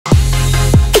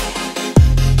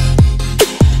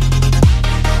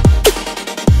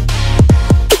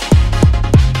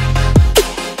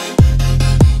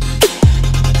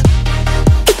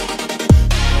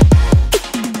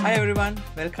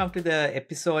welcome to the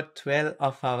episode 12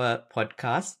 of our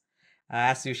podcast.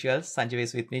 As usual, Sanjiva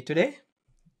is with me today.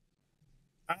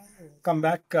 Come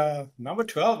back, number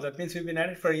 12. That means we've been at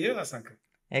it for a year, Asanka.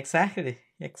 Exactly.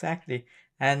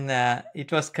 And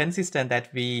it was consistent that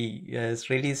we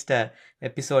released an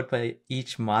episode per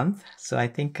each month. So I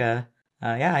think,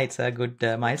 yeah, it's a good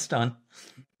milestone.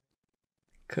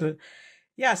 Cool.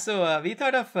 Yeah, so we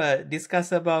thought of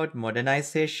discuss about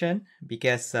modernization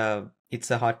because it's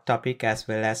a hot topic as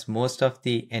well as most of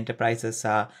the enterprises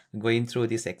are going through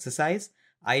this exercise.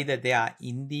 Either they are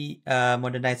in the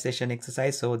modernization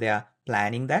exercise or they are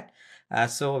planning that.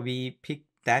 So we picked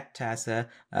that as a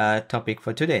topic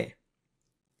for today.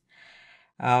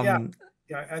 Yeah, Um,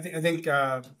 yeah. I think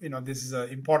this is an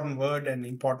important word and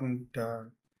important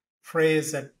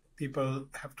phrase that people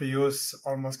have to use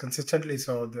almost consistently.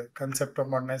 So the concept of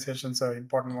modernization is an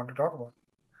important one to talk about.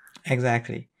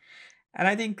 exactly. And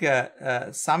I think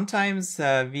sometimes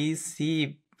we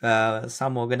see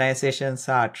some organizations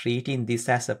are treating this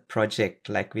as a project,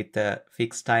 like with a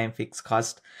fixed time, fixed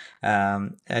cost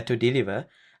to deliver.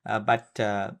 But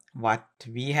what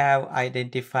we have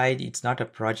identified, it's not a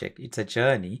project, it's a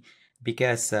journey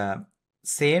because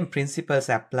same principles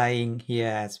applying here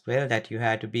as well, that you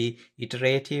have to be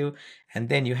iterative and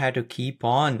then you have to keep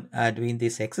on doing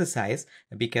this exercise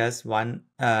because one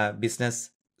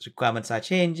business requirements are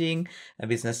changing,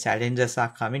 business challenges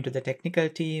are coming to the technical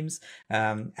teams,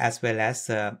 as well as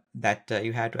that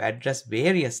you have to address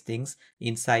various things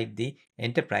inside the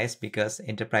enterprise because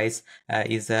enterprise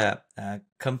is a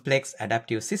complex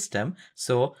adaptive system.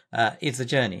 So it's a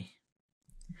journey.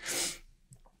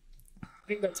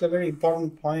 I think that's a very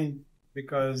important point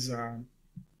because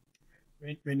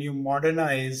when you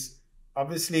modernize,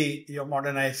 obviously you're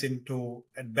modernizing to,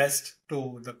 at best,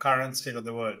 to the current state of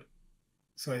the world.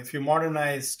 So if you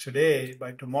modernize today,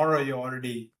 by tomorrow you're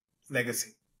already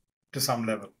legacy to some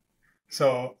level.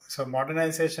 So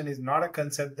modernization is not a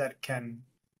concept that can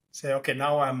say, okay,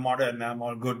 now I'm modern, I'm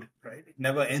all good, right? It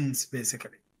never ends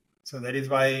basically. So that is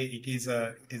why it is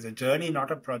a journey,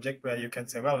 not a project where you can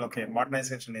say, well, okay,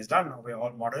 modernization is done. Now we're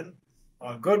all modern,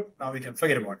 all good. Now we can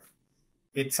forget about it.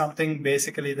 It's something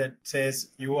basically that says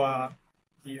your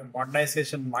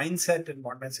modernization mindset and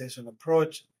modernization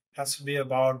approach has to be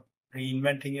about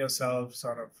reinventing yourself,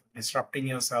 sort of disrupting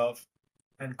yourself,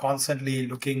 and constantly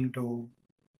looking to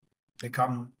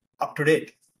become up to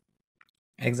date.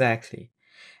 Exactly.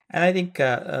 And I think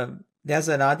there's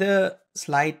another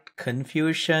slight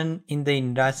confusion in the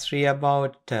industry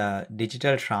about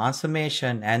digital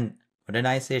transformation and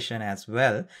modernization as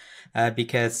well,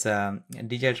 because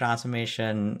digital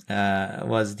transformation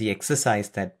was the exercise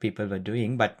that people were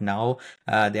doing, but now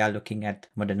they are looking at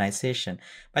modernization.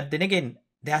 But then again,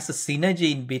 there's a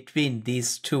synergy in between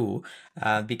these two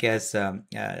because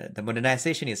the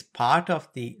modernization is part of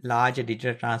the larger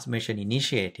digital transformation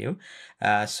initiative.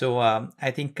 So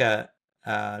I think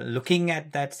looking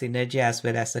at that synergy as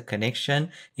well as a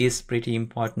connection is pretty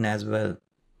important as well.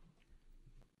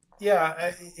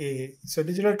 Yeah. So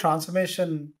digital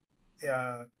transformation,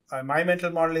 my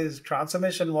mental model is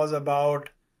transformation was about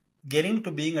getting to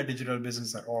being a digital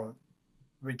business at all,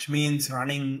 which means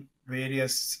running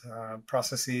various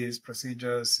processes,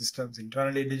 procedures, systems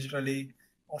internally, digitally,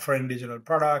 offering digital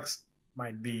products.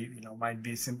 Might be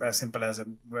as simple as a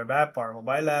web app or a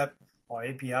mobile app or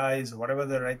APIs, whatever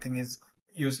the right thing is.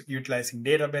 Utilizing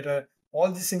data better.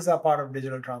 All these things are part of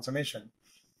digital transformation.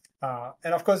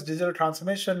 And of course, digital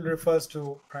transformation refers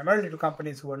to primarily to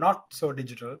companies who are not so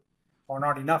digital or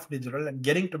not enough digital and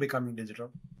getting to becoming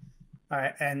digital.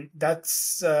 And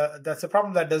that's a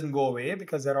problem that doesn't go away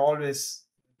because there are always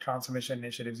transformation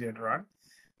initiatives you have to run.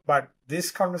 But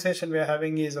this conversation we're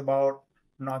having is about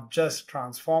not just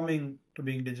transforming to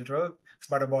being digital,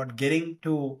 but about getting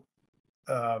to,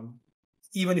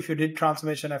 even if you did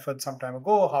transformation efforts some time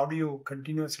ago, how do you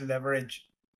continuously leverage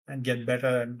and get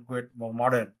better and get more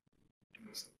modern?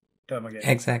 Term again.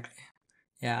 Exactly.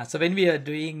 Yeah. So when we are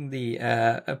doing the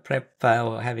prep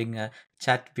or having a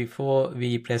chat before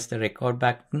we press the record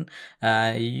button,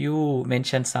 you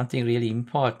mentioned something really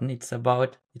important.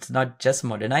 It's not just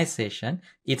modernization,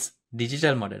 it's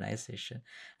digital modernization.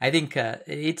 I think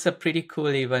it's a pretty cool,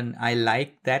 even I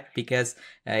like that because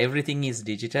everything is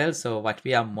digital. So what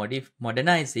we are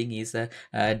modernizing is a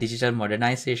digital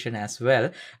modernization as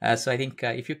well. So I think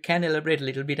if you can elaborate a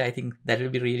little bit, I think that will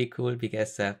be really cool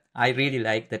because I really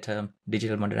like the term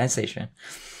digital modernization.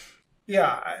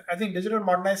 Yeah, I think digital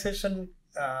modernization,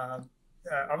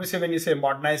 obviously, when you say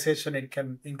modernization, it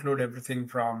can include everything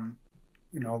from,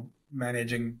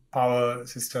 managing power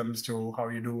systems to how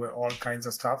you do all kinds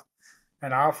of stuff.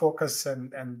 And our focus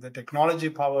and the technology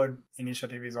powered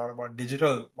initiative is all about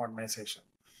digital modernization.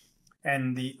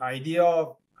 And the idea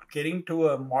of getting to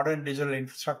a modern digital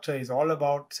infrastructure is all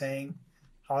about saying,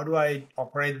 how do I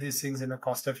operate these things in a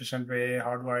cost efficient way?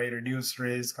 How do I reduce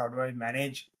risk? How do I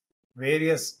manage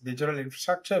various digital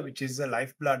infrastructure, which is the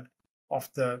lifeblood of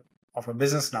a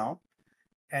business now,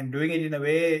 and doing it in a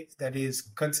way that is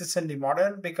consistently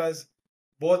modern, because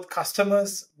both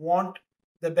customers want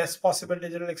the best possible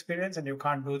digital experience, and you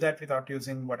can't do that without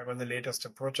using whatever the latest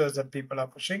approaches that people are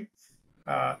pushing.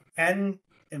 And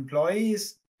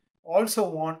employees also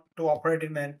want to operate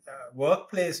in a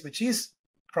workplace which is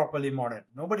properly modern.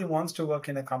 Nobody wants to work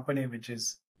in a company which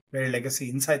is very legacy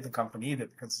inside the company either,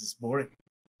 because it's boring.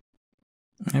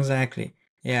 Exactly.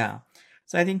 Yeah.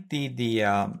 So I think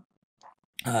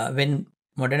when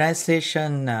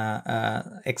modernization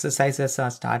exercises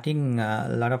are starting, a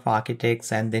lot of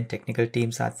architects and then technical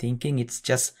teams are thinking it's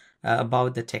just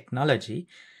about the technology.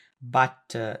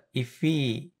 But if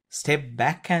we step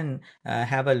back and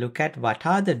have a look at what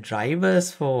are the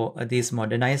drivers for this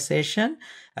modernization,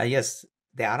 yes,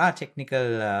 there are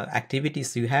technical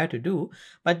activities you have to do,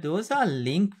 but those are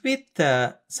linked with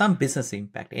some business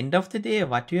impact. End of the day,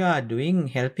 what you are doing,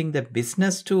 helping the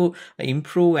business to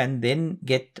improve and then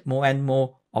get more and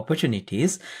more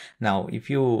opportunities. Now, if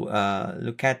you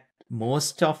look at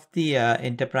most of the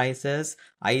enterprises,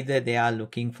 either they are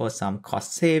looking for some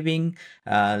cost saving,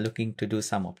 looking to do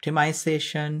some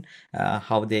optimization,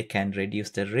 how they can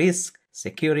reduce the risk,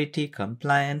 security,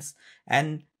 compliance,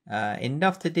 and end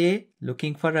of the day,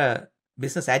 looking for a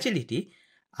business agility,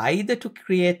 either to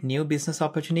create new business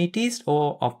opportunities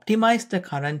or optimize the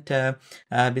current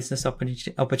business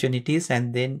opportunities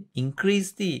and then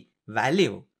increase the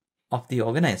value of the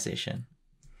organization.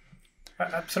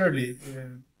 Absolutely.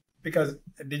 Because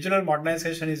digital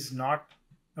modernization is not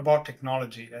about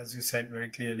technology, as you said very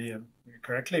clearly and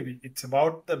correctly. It's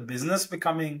about the business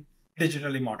becoming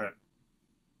digitally modern,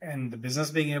 and the business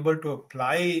being able to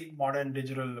apply modern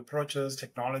digital approaches,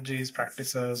 technologies,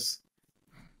 practices,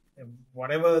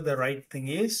 whatever the right thing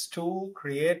is to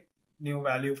create new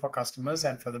value for customers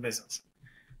and for the business.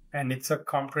 And it's a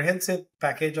comprehensive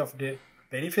package of the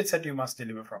benefits that you must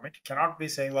deliver from it. You cannot be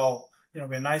saying, well,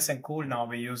 we're nice and cool now.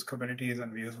 We use Kubernetes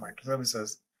and we use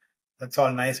microservices. That's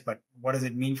all nice, but what does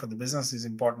it mean for the business is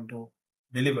important to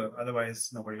deliver. Otherwise,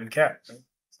 nobody will care. Right?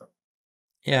 So.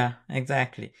 Yeah,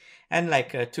 exactly. And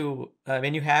like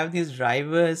when you have these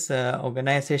drivers,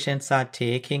 organizations are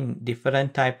taking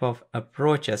different type of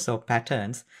approaches or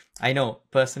patterns. I know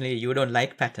personally you don't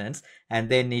like patterns, and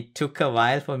then it took a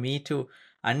while for me to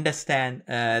understand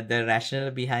the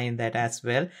rationale behind that as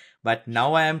well. But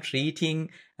now I am treating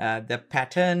the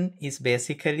pattern is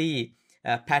basically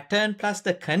pattern plus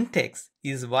the context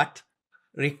is what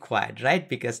required, right?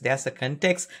 Because there's a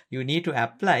context you need to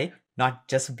apply, not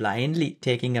just blindly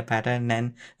taking a pattern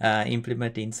and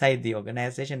implement inside the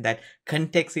organization. That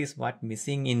context is what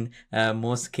missing in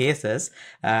most cases.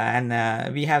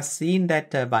 And we have seen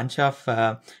that a bunch of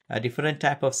different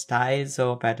type of styles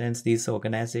or patterns these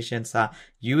organizations are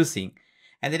using.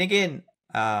 And then again,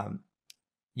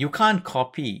 you can't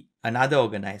copy another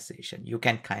organization. You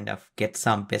can kind of get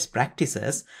some best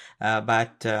practices,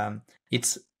 but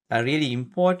it's really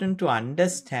important to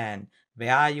understand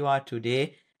where you are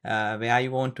today, where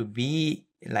you want to be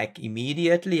like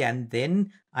immediately, and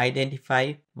then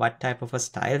identify what type of a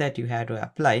style that you have to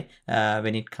apply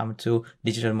when it comes to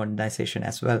digital modernization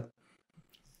as well.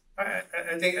 I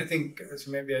think so.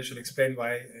 Maybe I should explain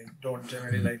why I don't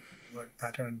generally like the word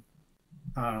pattern.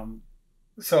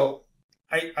 So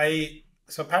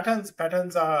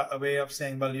patterns are a way of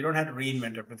saying, well, you don't have to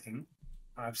reinvent everything.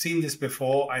 I've seen this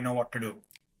before. I know what to do.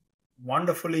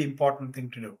 Wonderfully important thing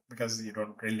to do, because you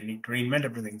don't really need to reinvent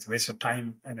everything. It's a waste of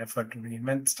time and effort to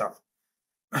reinvent stuff.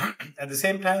 At the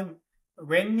same time,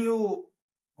 when you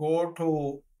go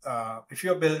to, if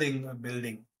you're building a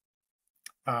building,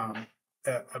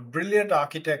 a brilliant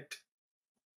architect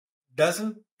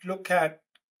doesn't look at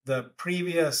the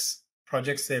previous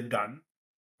projects they've done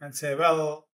and say,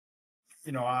 well,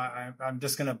 I'm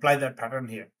just going to apply that pattern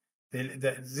here.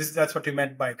 That's what you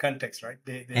meant by context, right?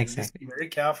 They Exactly. listen very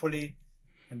carefully,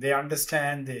 and they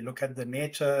understand. They look at the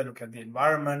nature, look at the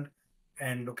environment,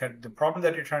 and look at the problem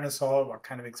that you're trying to solve. What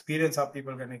kind of experience are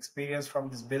people going to experience from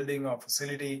this building or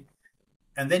facility?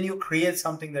 And then you create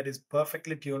something that is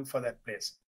perfectly tuned for that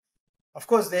place. Of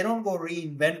course, they don't go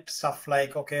reinvent stuff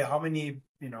like, okay, how many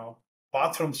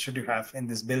bathrooms should you have in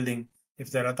this building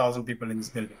if there are 1,000 people in this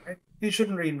building, right? You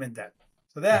shouldn't reinvent that.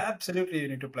 So there, absolutely, you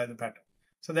need to apply the pattern.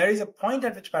 So there is a point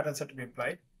at which patterns have to be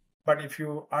applied. But if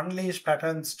you unleash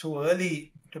patterns too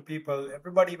early to people,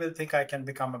 everybody will think I can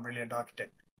become a brilliant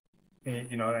architect,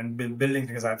 and build buildings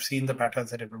because I've seen the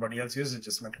patterns that everybody else uses,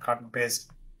 just like cut and paste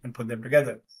and put them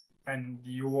together. And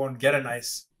you won't get a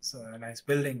nice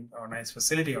building or nice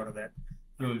facility out of that.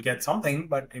 You'll get something,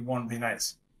 but it won't be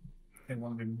nice. It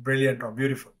won't be brilliant or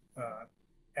beautiful.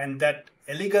 And that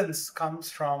elegance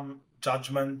comes from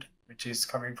judgment, which is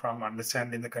coming from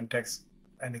understanding the context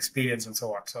and experience and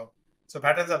so on. So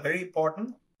patterns are very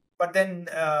important. But then,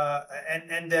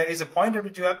 and there is a point at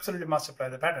which you absolutely must apply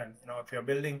the pattern. If you're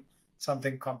building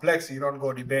something complex, you don't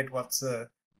go debate what's the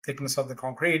thickness of the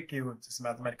concrete. You just a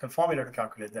mathematical formula to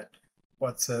calculate that.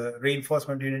 What's the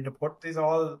reinforcement you need to put? These are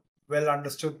all well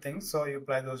understood things. So you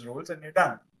apply those rules and you're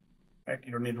done. Right?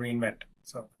 You don't need to reinvent.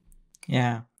 So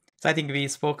Yeah. So I think we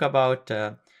spoke about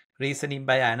reasoning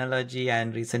by analogy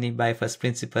and reasoning by first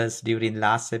principles during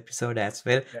last episode as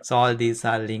well. Yeah. So all these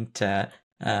are linked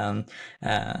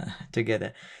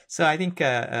together. So I think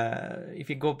if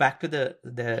you go back to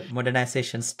the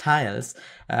modernization styles,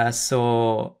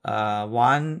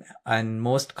 one and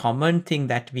most common thing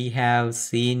that we have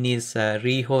seen is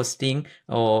rehosting,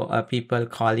 or people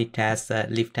call it as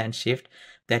lift and shift.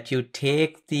 That you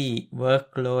take the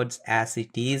workloads as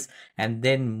it is and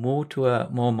then move to a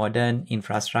more modern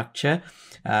infrastructure.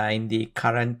 In the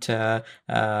current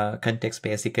context,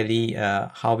 basically,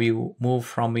 how you move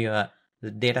from your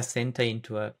data center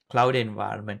into a cloud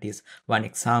environment is one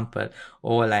example,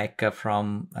 or like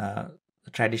from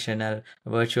traditional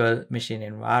virtual machine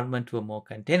environment to a more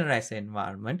containerized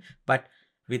environment. But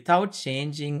without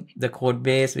changing the code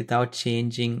base, without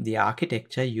changing the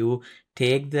architecture, you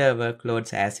take the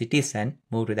workloads as it is and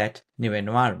move to that new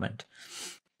environment.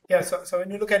 Yeah, so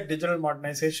when you look at digital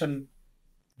modernization,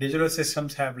 digital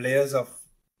systems have layers of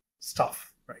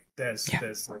stuff, right? There's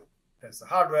the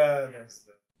hardware, there's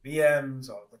the VMs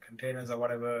or the containers or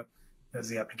whatever. There's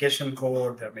the application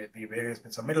code. There may be various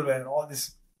bits of middleware, all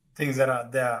these things that are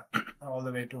there, all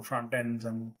the way to front ends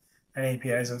and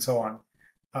APIs and so on.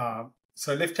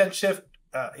 So lift and shift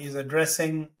is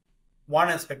addressing one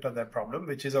aspect of that problem,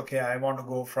 which is, okay, I want to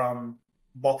go from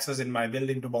boxes in my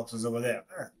building to boxes over there.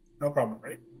 No problem,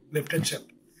 right? Lift and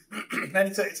shift. And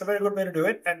it's a very good way to do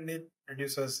it, and it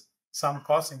reduces some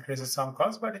costs, increases some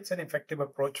costs, but it's an effective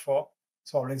approach for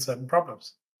solving certain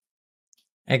problems.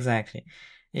 Exactly.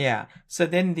 Yeah. So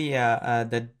then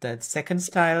the second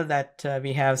style that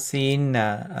we have seen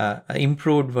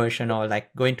improved version, or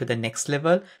like going to the next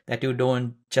level, that you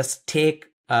don't just take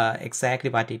exactly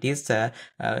what it is,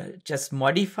 just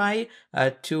modify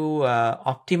to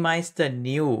optimize the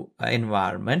new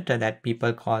environment, that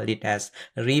people call it as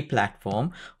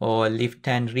replatform or lift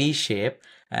and reshape,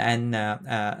 and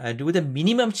do the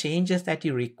minimum changes that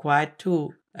you require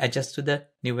to adjust to the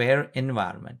newer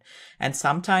environment. And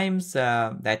sometimes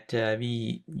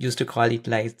we used to call it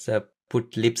like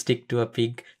put lipstick to a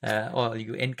pig, or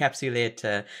you encapsulate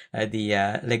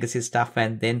the legacy stuff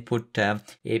and then put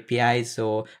APIs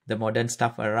or the modern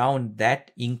stuff around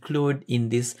that include in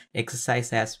this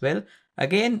exercise as well.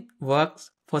 Again,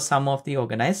 works for some of the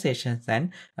organizations,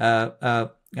 and a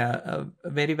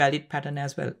very valid pattern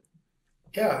as well.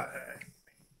 Yeah,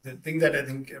 the thing that I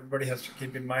think everybody has to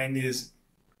keep in mind is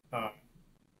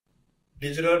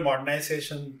digital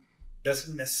modernization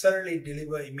doesn't necessarily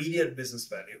deliver immediate business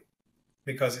value,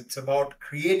 because it's about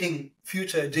creating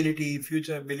future agility,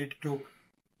 future ability to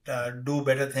do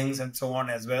better things and so on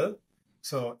as well.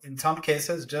 So in some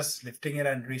cases, just lifting it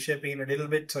and reshaping it a little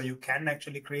bit so you can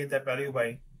actually create that value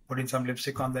by putting some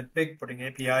lipstick on that pig, putting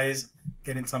APIs,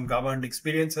 getting some governed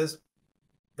experiences.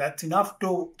 That's enough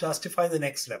to justify the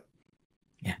next level.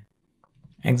 Yeah,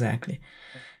 exactly.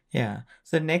 Yeah.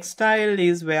 So next style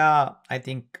is where I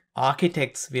think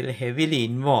architects will heavily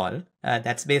involve.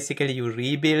 That's basically you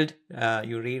rebuild,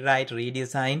 you rewrite,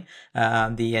 redesign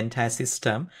the entire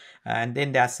system. And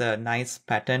then there's a nice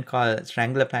pattern called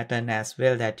strangler pattern as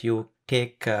well, that you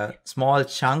take small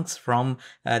chunks from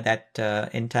that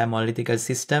entire monolithic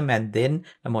system and then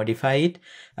modify it.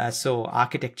 So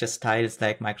architecture styles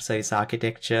like microservice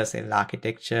architecture, cell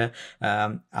architecture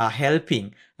are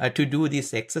helping to do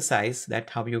this exercise, that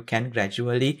how you can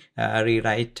gradually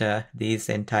rewrite this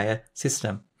entire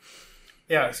system.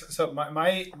 Yeah. So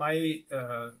my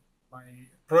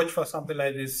approach for something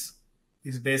like this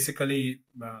is basically,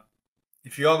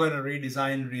 if you're going to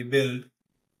redesign, rebuild,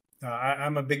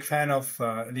 I'm a big fan of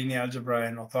linear algebra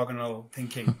and orthogonal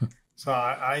thinking. So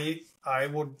I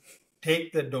would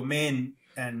take the domain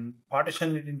and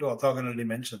partition it into orthogonal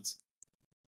dimensions.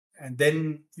 And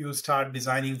then you start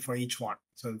designing for each one.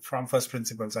 So from first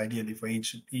principles, ideally, for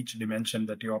each dimension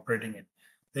that you're operating in.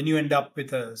 then you end up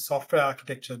with a software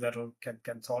architecture that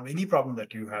can solve any problem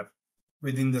that you have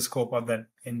within the scope of that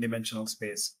n-dimensional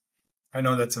space. I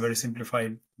know that's a very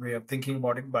simplified way of thinking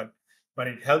about it, but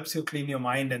it helps you clean your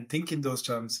mind and think in those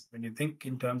terms. When you think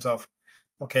in terms of,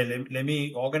 okay, let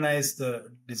me organize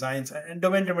the designs, and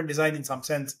domain-driven design in some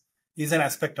sense is an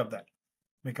aspect of that,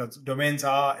 because domains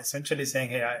are essentially saying,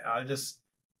 hey, I'll just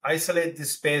isolate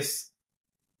this space,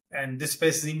 and this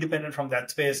space is independent from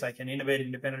that space. I can innovate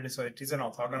independently. So it is an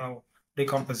orthogonal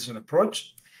decomposition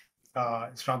approach.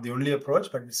 It's not the only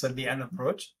approach, but it's certainly an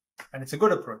approach, and it's a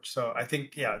good approach. So I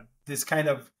think, yeah, this kind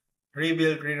of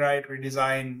rebuild, rewrite,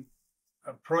 redesign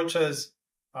approaches,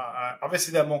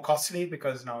 obviously they're more costly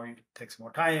because now it takes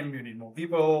more time, you need more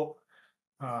people,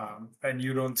 and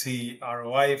you don't see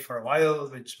ROI for a while,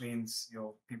 which means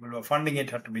your people who are funding it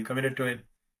have to be committed to it,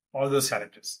 all those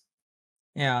challenges.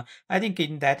 Yeah, I think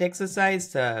in that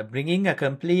exercise, bringing a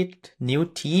complete new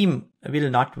team will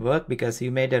not work, because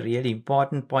you made a really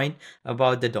important point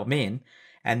about the domain.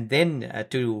 And then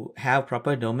to have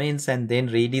proper domains and then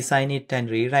redesign it and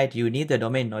rewrite, you need the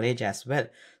domain knowledge as well.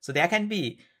 So there can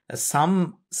be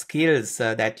some skills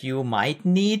that you might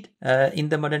need in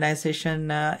the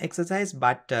modernization exercise,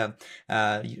 but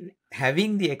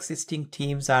having the existing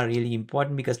teams are really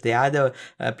important, because they are the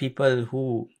people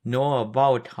who know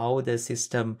about how the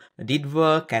system did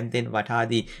work, and then what are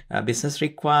the business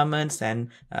requirements, and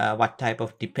what type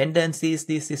of dependencies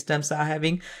these systems are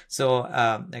having. So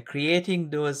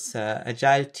creating those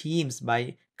agile teams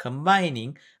by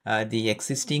combining the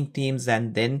existing teams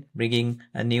and then bringing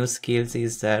new skills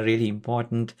is really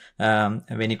important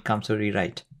when it comes to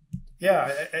rewrite.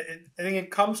 Yeah, I think it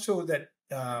comes to that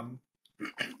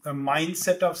a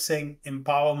mindset of saying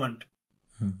empowerment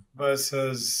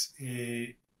versus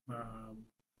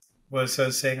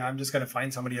versus saying I'm just going to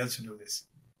find somebody else to do this.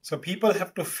 So people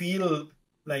have to feel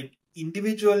like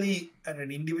individually, at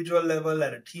an individual level,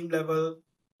 at a team level,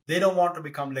 they don't want to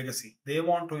become legacy. They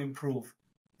want to improve.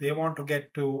 They want to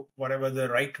get to whatever the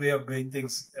right way of doing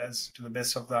things as to the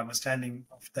best of the understanding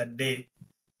of that day.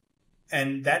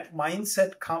 And that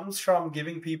mindset comes from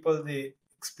giving people the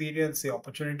experience, the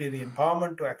opportunity, the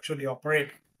empowerment to actually operate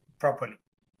properly,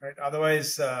 right?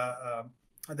 Otherwise,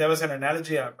 there was an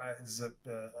analogy. Right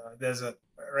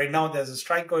now there's a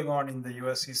strike going on in the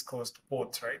U.S. East Coast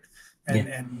ports, right?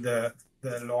 And the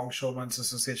Longshoremen's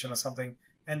Association or something.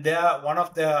 And one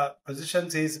of their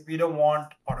positions is we don't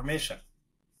want automation,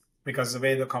 because the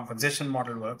way the compensation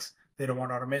model works, they don't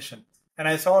want automation. And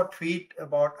I saw a tweet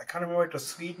about, I can't remember, it was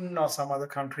Sweden or some other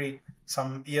country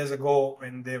some years ago,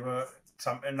 when they were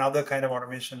another kind of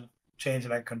automation change,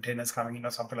 like containers coming in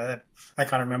or something like that. I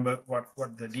can't remember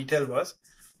what the detail was,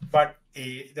 but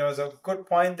there was a good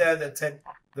point there that said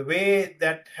the way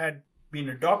that had been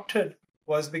adopted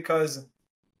was because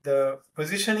the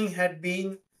positioning had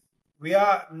been, we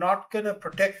are not going to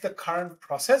protect the current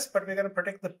process, but we're going to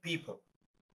protect the people.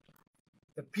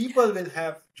 The people will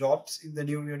have jobs in the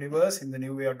new universe, in the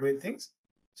new way of doing things.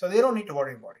 So they don't need to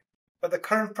worry about it. But the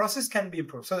current process can be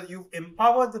improved. So you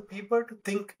empower the people to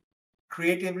think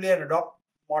creatively and adopt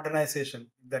modernization,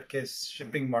 in that case,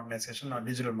 shipping modernization or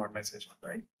digital modernization,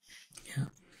 right? Yeah.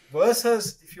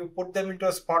 Versus if you put them into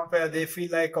a spot where they feel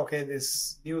like, okay,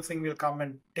 this new thing will come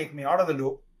and take me out of the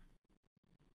loop,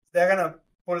 they're going to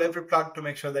pull every plug to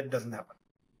make sure that doesn't happen.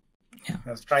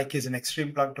 Yeah. Strike is an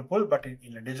extreme plug to pull, but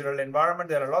in a digital environment,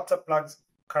 there are lots of plugs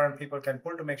current people can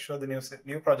pull to make sure the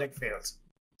new project fails.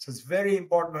 So it's very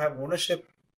important to have ownership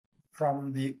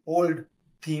from the old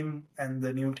team and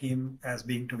the new team as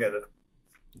being together.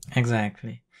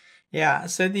 Exactly. Yeah.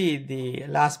 So the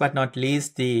last but not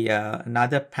least, the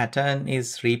another pattern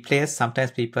is replace.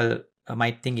 Sometimes people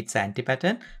might think it's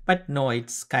anti-pattern, but no,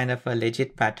 it's kind of a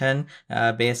legit pattern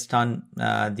based on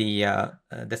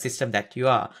the system that you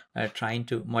are trying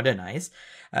to modernize.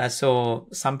 So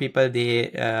some people, they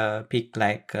pick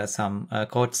like some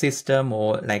code system,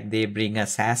 or like they bring a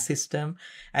SaaS system,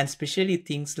 and especially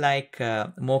things like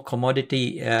more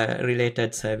commodity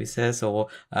related services or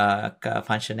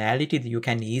functionality that you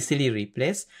can easily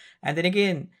replace. And then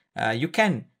again, you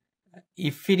can,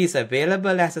 if it is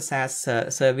available as a SaaS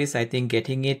service, I think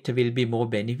getting it will be more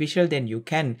beneficial. Then you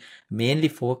can mainly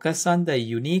focus on the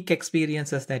unique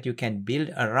experiences that you can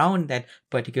build around that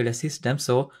particular system.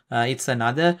 So it's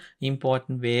another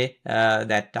important way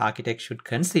that architects should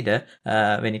consider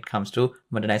when it comes to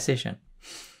modernization.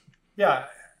 Yeah,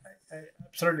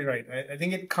 absolutely right. I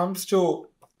think it comes to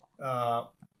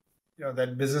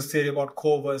that business theory about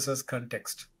core versus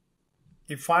context.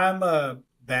 If I'm a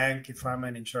bank, if I'm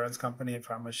an insurance company, if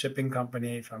I'm a shipping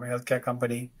company, if I'm a healthcare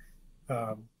company,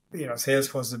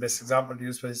 Salesforce is the best example to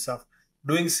use for this stuff.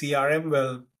 doing CRM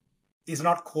well is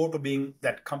not core to being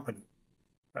that company,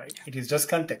 right? It is just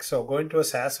context. So going to a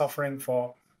SaaS offering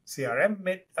for CRM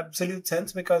made absolute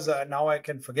sense because now I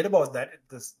can forget about that.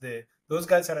 Those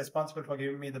guys are responsible for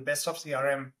giving me the best of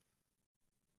CRM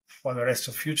for the rest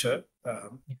of future.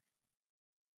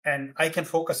 And I can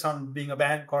focus on being a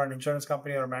bank or an insurance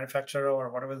company or a manufacturer or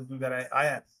whatever the thing that I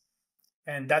am.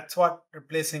 And that's what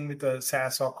replacing with a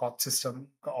SaaS or COT system,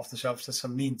 off-the-shelf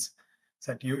system, means. Is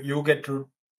that you get to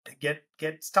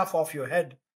get stuff off your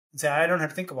head and say, I don't have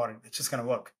to think about it. It's just going to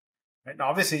work. Right? Now,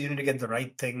 obviously, you need to get the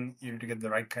right thing. You need to get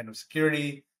the right kind of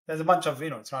security. There's a bunch of,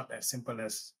 it's not as simple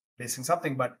as placing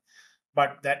something, but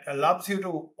that allows you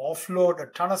to offload a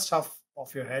ton of stuff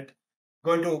off your head.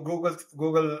 Go into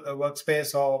Google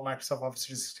Workspace or Microsoft Office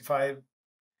 365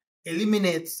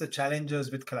 eliminates the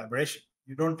challenges with collaboration.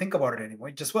 You don't think about it anymore.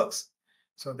 It just works.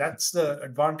 So that's the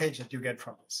advantage that you get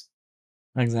from this.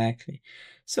 Exactly.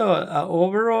 So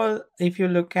overall, if you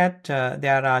look at,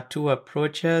 there are two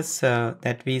approaches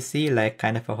that we see, like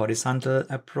kind of a horizontal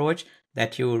approach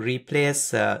that you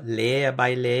replace layer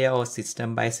by layer or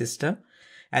system by system.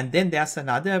 And then there's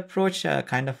another approach,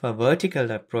 kind of a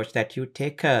vertical approach, that you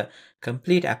take a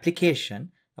complete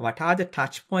application. What are the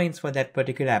touch points for that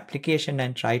particular application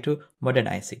and try to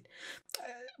modernize it?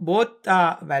 Both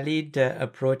are valid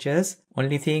approaches.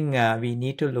 Only thing we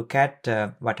need to look at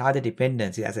what are the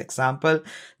dependencies. As example,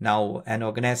 now an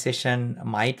organization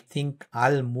might think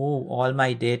I'll move all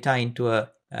my data into a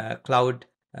cloud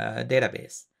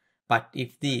database. But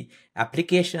if the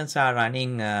applications are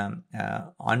running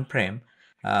on-prem,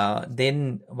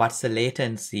 then what's the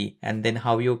latency, and then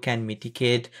how you can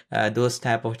mitigate those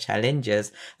type of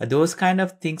challenges. Those kind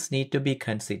of things need to be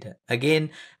considered. Again,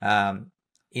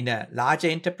 in a larger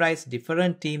enterprise,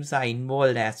 different teams are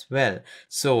involved as well.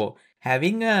 So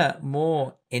having a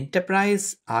more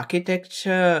enterprise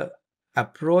architecture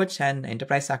approach and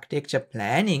enterprise architecture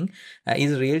planning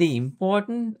is really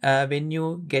important when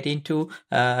you get into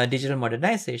digital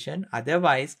modernization.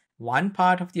 Otherwise, one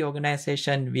part of the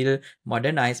organization will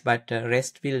modernize, but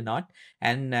rest will not.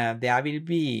 And there will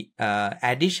be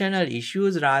additional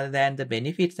issues rather than the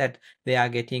benefits that they are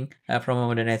getting from a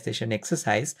modernization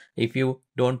exercise if you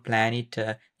don't plan it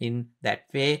in that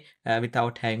way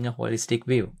without having a holistic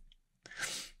view.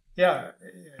 Yeah,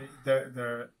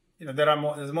 there's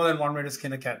more than one way to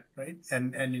skin a cat, right?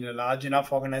 And in a large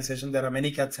enough organization, there are many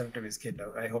cats that have to be skinned.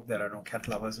 I hope there are no cat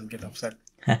lovers who get upset.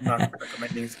 I'm not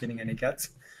recommending skinning any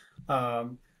cats.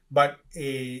 But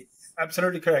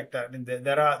absolutely correct. I mean,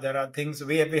 there are things.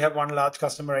 We have one large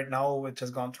customer right now which has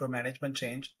gone through a management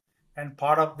change, and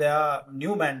part of their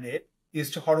new mandate is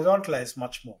to horizontalize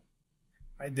much more.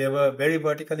 Right? They were very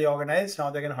vertically organized. Now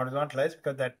they're going to horizontalize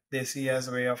because that they see as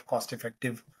a way of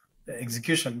cost-effective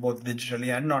execution, both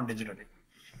digitally and non-digitally.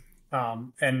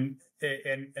 And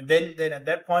then at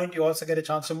that point, you also get a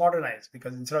chance to modernize,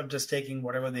 because instead of just taking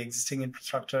whatever the existing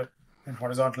infrastructure and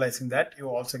horizontalizing that, you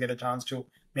also get a chance to,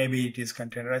 maybe it is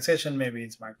containerization, maybe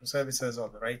it's microservices or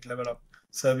the right level of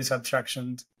service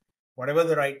abstractions, whatever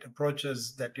the right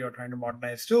approaches that you're trying to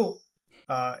modernize to,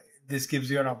 this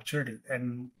gives you an opportunity.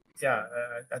 And yeah,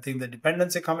 I think the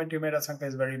dependency comment you made, Asanka,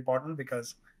 is very important,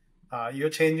 because you're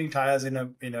changing tires in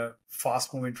a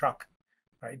fast moving truck,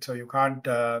 right? So you can't,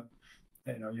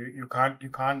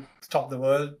 you can't stop the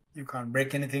world. You can't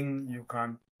break anything. You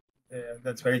can't.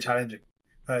 That's very challenging.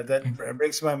 That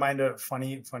brings to my mind a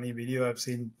funny video I've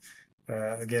seen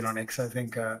again on X. I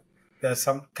think there's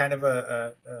some kind of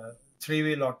a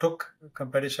three-wheel or tuk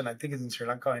competition. I think it's in Sri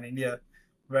Lanka and India,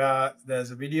 where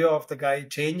there's a video of the guy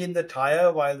changing the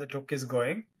tire while the tuk is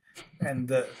going, and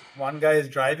the one guy is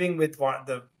driving with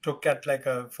the tuk at like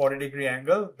a 40-degree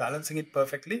angle, balancing it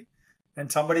perfectly, and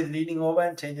somebody's leaning over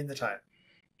and changing the tire.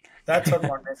 That's what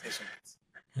modernization is.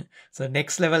 So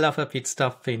next level of a pit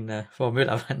stop in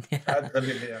Formula One.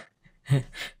 Absolutely, yeah.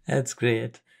 That's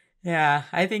great. Yeah,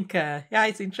 I think,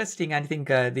 it's interesting. I think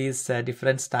these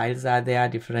different styles are there,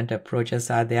 different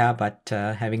approaches are there, but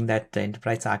having that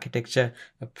enterprise architecture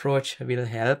approach will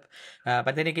help.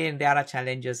 But then again, there are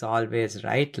challenges always,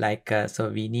 right? Like, so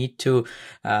we need to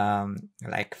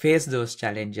face those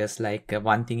challenges. Like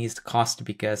one thing is cost,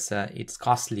 because it's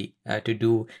costly to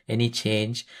do any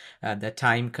change, the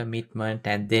time commitment,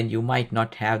 and then you might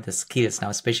not have the skills.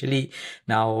 Now, especially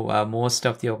now, most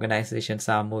of the organizations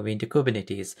are moving to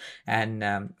Kubernetes. And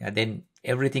then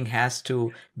everything has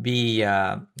to be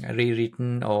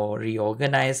rewritten or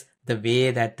reorganized the way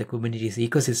that the Kubernetes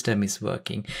ecosystem is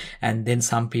working. And then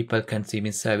some people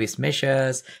consuming service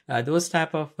measures, those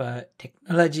type of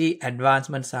technology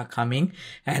advancements are coming,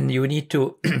 and you need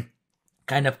to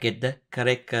kind of get the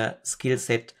correct skill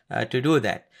set to do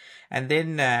that. And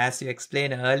then, as you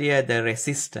explained earlier, the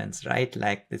resistance, right?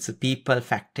 Like this people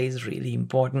factor is really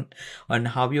important on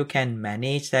how you can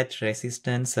manage that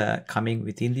resistance coming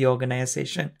within the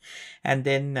organization. And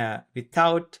then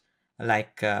without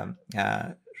like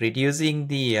reducing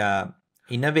the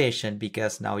innovation,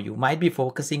 because now you might be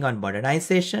focusing on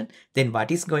modernization, then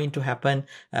what is going to happen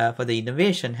for the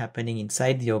innovation happening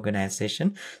inside the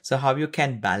organization? So how you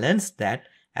can balance that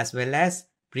as well as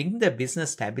bring the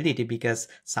business stability, because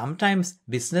sometimes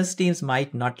business teams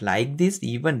might not like this,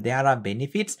 even there are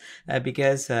benefits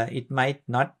because it might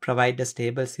not provide a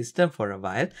stable system for a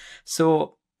while.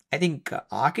 So I think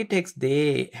architects,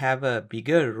 they have a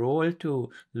bigger role to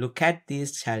look at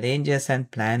these challenges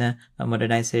and plan a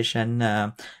modernization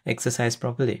exercise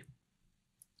properly.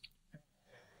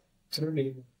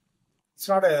 Absolutely. It's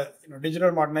not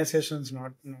digital modernization is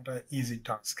not an easy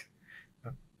task.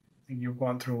 I think you've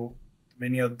gone through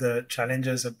many of the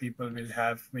challenges that people will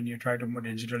have when you try to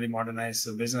digitally modernize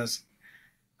the business.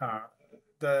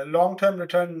 The long-term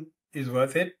return is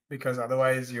worth it, because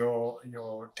otherwise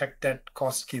your tech debt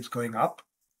cost keeps going up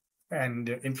and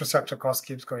the infrastructure cost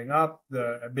keeps going up.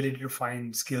 The ability to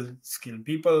find skilled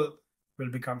people will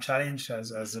become challenged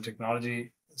as the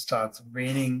technology starts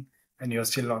waning and you're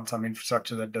still on some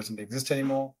infrastructure that doesn't exist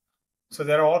anymore. So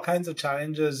there are all kinds of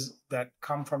challenges that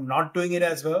come from not doing it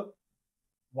as well.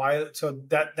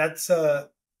 That's to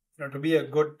be a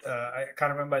good, I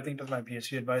can't remember, I think it was my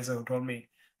PhD advisor who told me,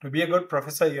 to be a good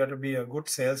professor, you have to be a good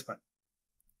salesman.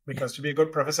 Because to be a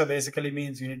good professor basically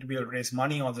means you need to be able to raise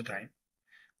money all the time,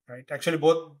 right? Actually,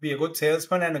 both be a good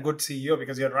salesman and a good CEO,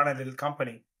 because you run a little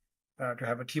company to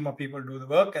have a team of people do the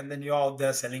work, and then you're out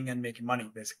there selling and making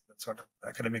money, basically. That's what an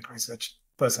academic research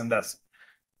person does.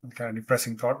 It's kind of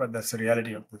depressing thought, but that's the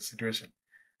reality of the situation.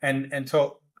 And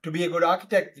so to be a good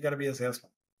architect, you got to be a salesman.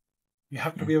 You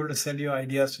have to be able to sell your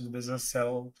ideas to the business,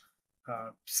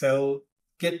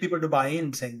 get people to buy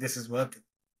in, saying this is worth it.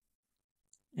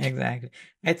 Exactly.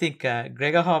 I think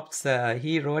Gregor Hobbs,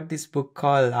 he wrote this book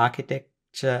called Architect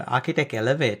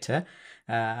Elevator.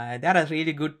 There are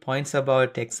really good points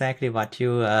about exactly what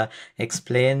you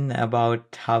explain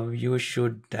about how you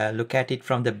should look at it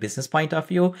from the business point of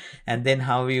view, and then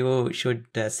how you should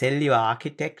sell your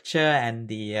architecture and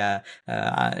the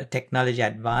technology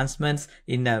advancements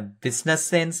in a business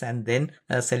sense, and then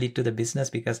sell it to the business,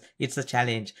 because it's a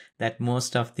challenge that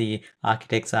most of the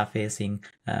architects are facing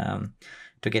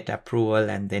to get approval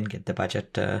and then get the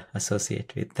budget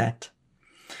associated with that.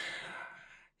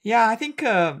 Yeah, I think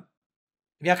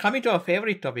we are coming to our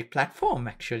favorite topic, platform,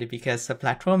 actually, because a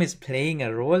platform is playing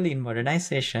a role in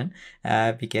modernization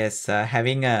because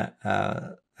having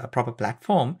a proper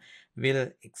platform will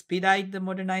expedite the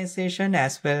modernization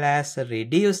as well as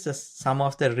reduce some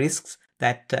of the risks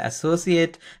that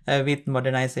associate with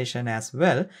modernization as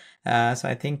well. So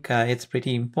I think it's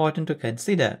pretty important to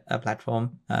consider a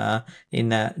platform in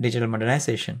digital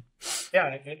modernization.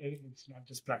 Yeah, it's not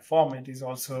just platform. It is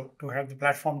also to have the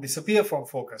platform disappear from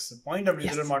focus. The point of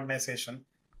digital modernization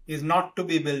is not to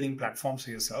be building platforms for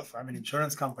yourself. I'm an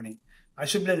insurance company. I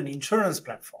should build an insurance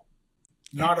platform,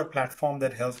 not a platform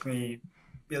that helps me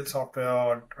build software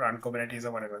or run Kubernetes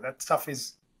or whatever. That stuff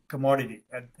is commodity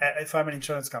if I'm an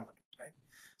insurance company, right?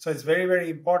 So it's very,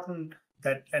 very important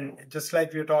that, and just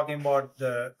like we were talking about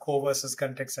the core versus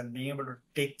context and being able to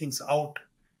take things out.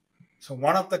 So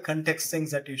one of the context things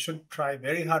that you should try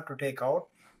very hard to take out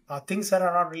are things that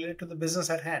are not related to the business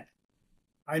at hand.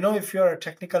 I know if you're a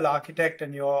technical architect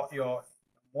and you're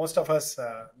most of us,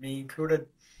 me included,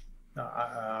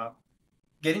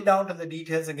 getting down to the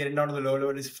details and getting down to the low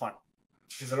level is fun.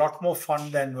 It's a lot more fun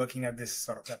than working at this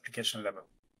sort of application level.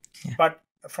 Yeah. But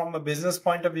from a business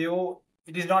point of view,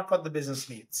 it is not what the business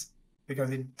needs,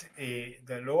 because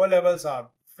the lower levels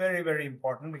are very, very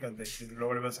important, because the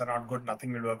lower levels are not good.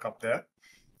 Nothing will work up there.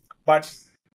 But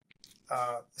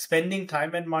spending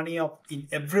time and money in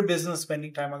every business,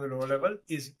 spending time on the lower level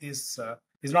is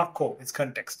not core. It's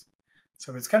context.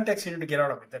 So if it's context, you need to get out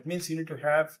of it. That means you need to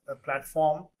have a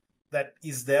platform that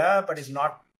is there, but is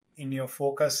not in your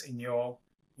focus, in your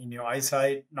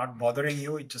eyesight, not bothering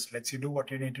you. It just lets you do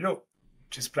what you need to do,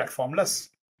 which is platformless.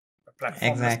 A platformless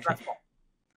exactly. Platform.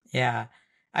 Yeah.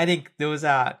 I think those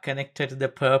are connected to the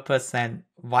purpose and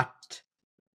what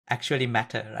actually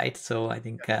matter, right? So I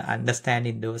think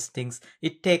understanding those things,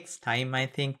 it takes time. I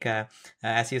think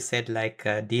as you said, like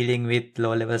dealing with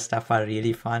low level stuff are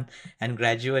really fun, and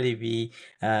gradually we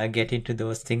get into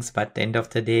those things, but end of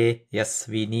the day, yes,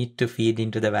 we need to feed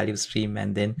into the value stream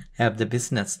and then have the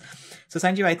business. So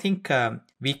Sanjiv, I think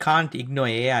we can't ignore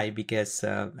AI because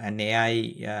an AI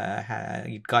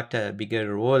it got a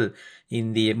bigger role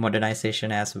in the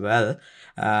modernization as well.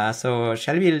 So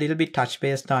shall we a little bit touch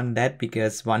based on that,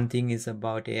 because one thing is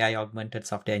about AI augmented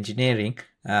software engineering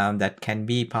that can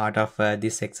be part of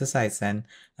this exercise and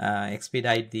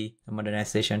expedite the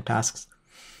modernization tasks.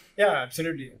 Yeah,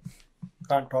 absolutely.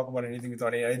 Can't talk about anything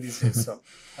without AI these days. So,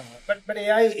 but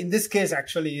AI in this case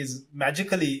actually is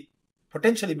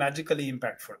potentially magically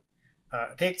impactful.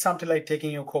 Take something like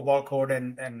taking your COBOL code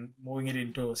and moving it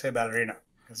into, say, Ballerina,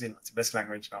 because it's the best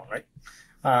language now, right?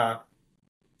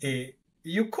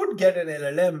 You could get an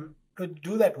LLM to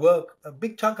do that work, a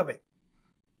big chunk of it,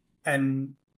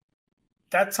 and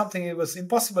that's something it was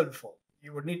impossible before.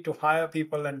 You would need to hire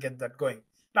people and get that going.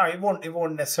 Now, it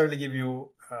won't necessarily give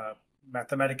you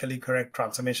mathematically correct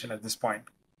transformation at this point.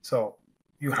 So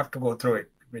you have to go through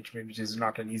it, which is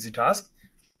not an easy task.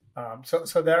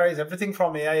 So there is everything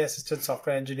from AI-assisted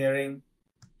software engineering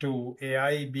to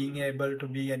AI being able to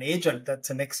be an agent. That's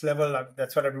the next level.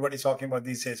 That's what everybody's talking about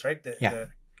these days, right? The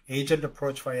agent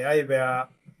approach for AI, where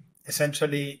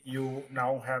essentially you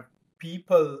now have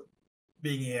people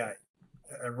being AI,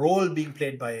 a role being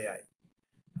played by AI.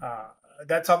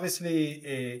 That's obviously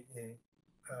a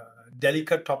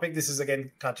delicate topic. This is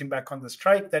again touching back on the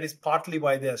strike. That is partly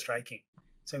why they are striking.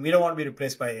 So we don't want to be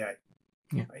replaced by AI.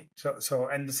 Yeah. Right. So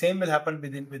and the same will happen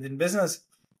within business.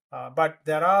 But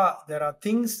there are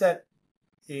things that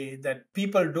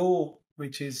people do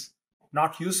which is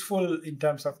not useful in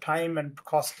terms of time and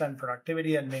cost and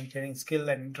productivity and maintaining skill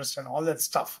and interest and all that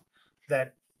stuff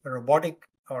that a robotic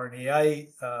or an AI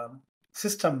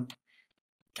system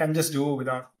can just do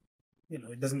without,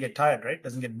 it doesn't get tired, right? It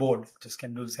doesn't get bored. It just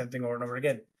can do the same thing over and over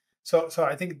again. So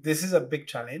I think this is a big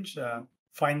challenge,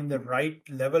 finding the right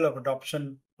level of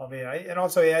adoption of AI. And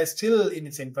also AI is still in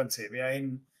its infancy. We are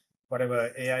in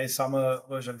whatever AI summer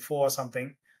version 4 or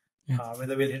something. Yeah.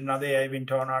 Whether we'll hit another AI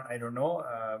winter or not, I don't know.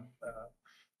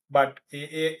 But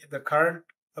the current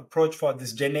approach for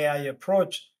this Gen AI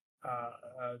approach,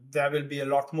 there will be a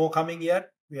lot more coming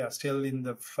yet. We are still in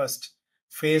the first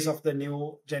phase of the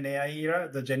new Gen AI era,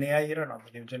 not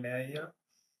the new Gen AI era.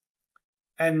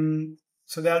 And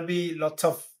so there'll be lots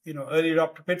of, early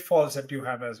adopter pitfalls that you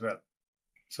have as well.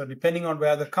 So depending on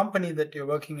where the company that you're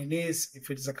working in is, if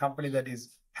it is a company that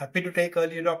is happy to take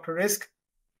early adopter risk,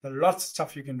 there are lots of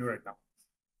stuff you can do right now.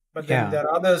 But then there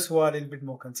are others who are a little bit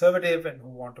more conservative and who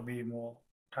want to be more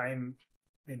time,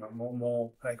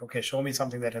 more like, okay, show me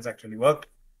something that has actually worked.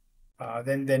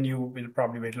 Then you will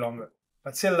probably wait longer.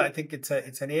 But still, I think it's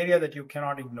an area that you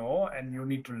cannot ignore, and you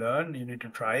need to learn, you need to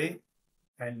try,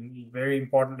 and very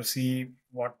important to see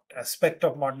what aspect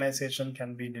of modernization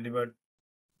can be delivered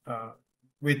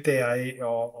with AI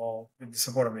or with the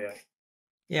support of AI.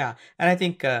 Yeah, and I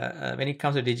think when it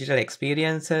comes to digital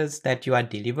experiences that you are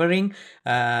delivering,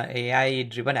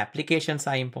 AI-driven applications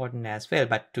are important as well.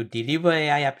 But to deliver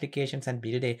AI applications and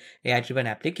build AI-driven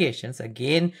applications,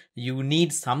 again, you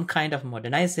need some kind of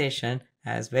modernization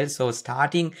as well. So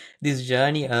starting this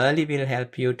journey early will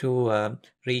help you to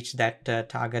reach that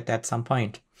target at some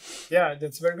point. Yeah,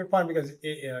 that's a very good point, because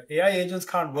AI agents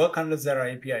can't work unless there are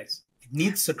APIs. It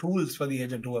needs the tools for the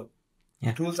agent to work.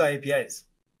 Yeah. Tools are APIs.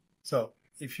 So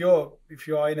if you're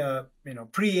in a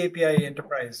pre-API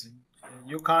enterprise,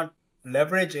 you can't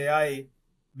leverage AI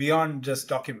beyond just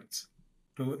documents.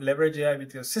 To leverage AI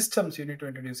with your systems, you need to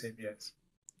introduce APIs.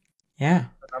 Yeah.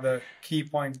 Another key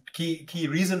point, key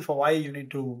reason for why you need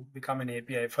to become an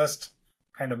API first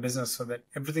kind of business, so that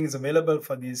everything is available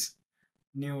for these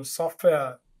new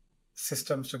software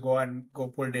systems to go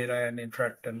pull data and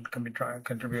interact and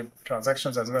contribute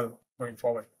transactions as well going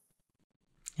forward.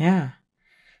 Yeah.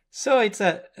 So it's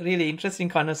a really interesting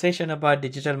conversation about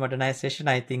digital modernization.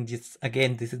 I think this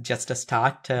is just a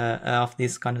start of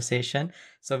this conversation.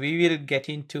 So we will get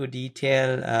into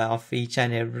detail of each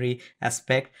and every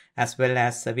aspect, as well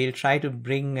as we'll try to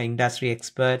bring industry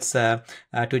experts to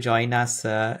join us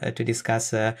to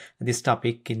discuss this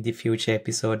topic in the future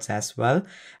episodes as well.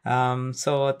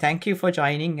 So thank you for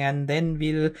joining, and then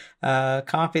we'll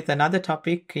come up with another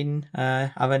topic in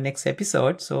our next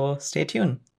episode. So stay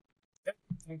tuned.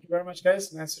 Thank you very much,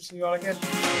 guys. Nice to see you all again.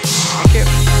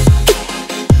 Thank you.